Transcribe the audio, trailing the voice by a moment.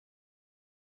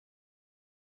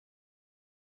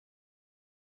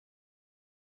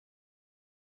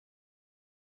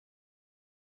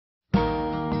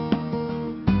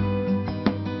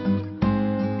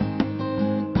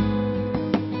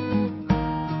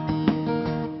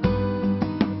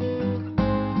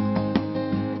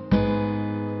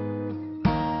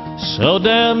So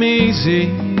damn easy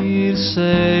to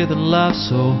say that life's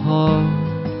so hard.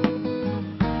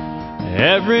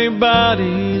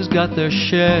 Everybody's got their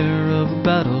share of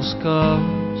battle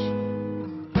scars.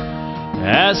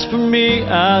 As for me,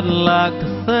 I'd like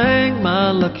to thank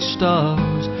my lucky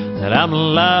stars that I'm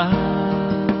alive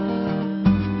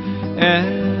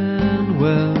and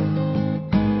well.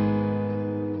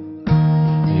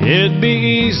 It'd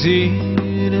be easy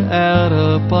to add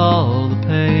up all the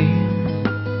pain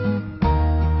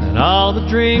and all the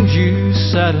dreams you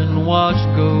sat and watched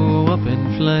go up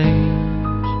in flames.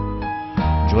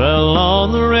 Dwell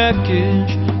on the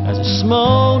wreckage as it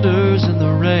smolders in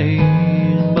the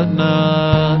rain, but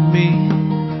not me.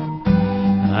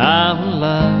 I'm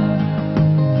alive.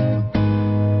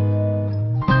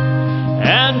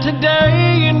 And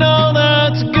today, you know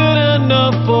that's good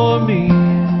enough for me.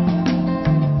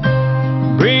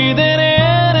 Breathing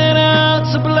in and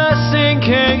out's a blessing,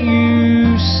 can't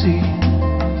you see?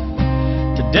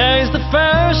 Today's the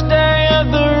first day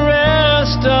of the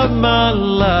rest of my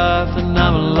life, and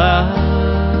I'm alive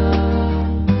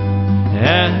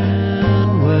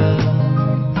and well.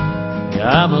 Yeah,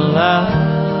 I'm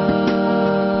alive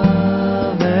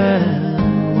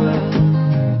and well.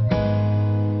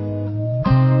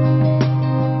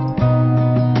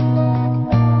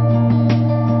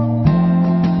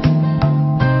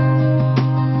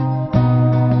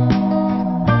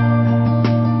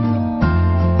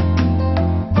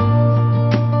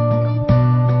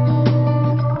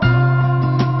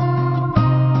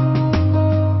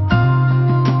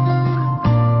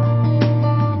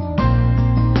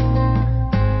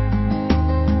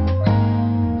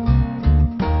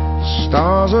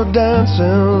 Stars are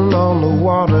dancing on the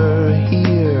water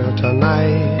here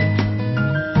tonight.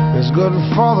 It's good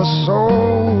for the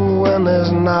soul when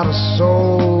there's not a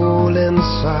soul in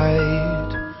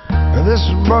sight. This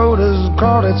boat has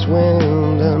caught its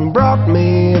wind and brought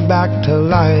me back to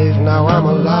life. Now I'm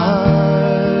alive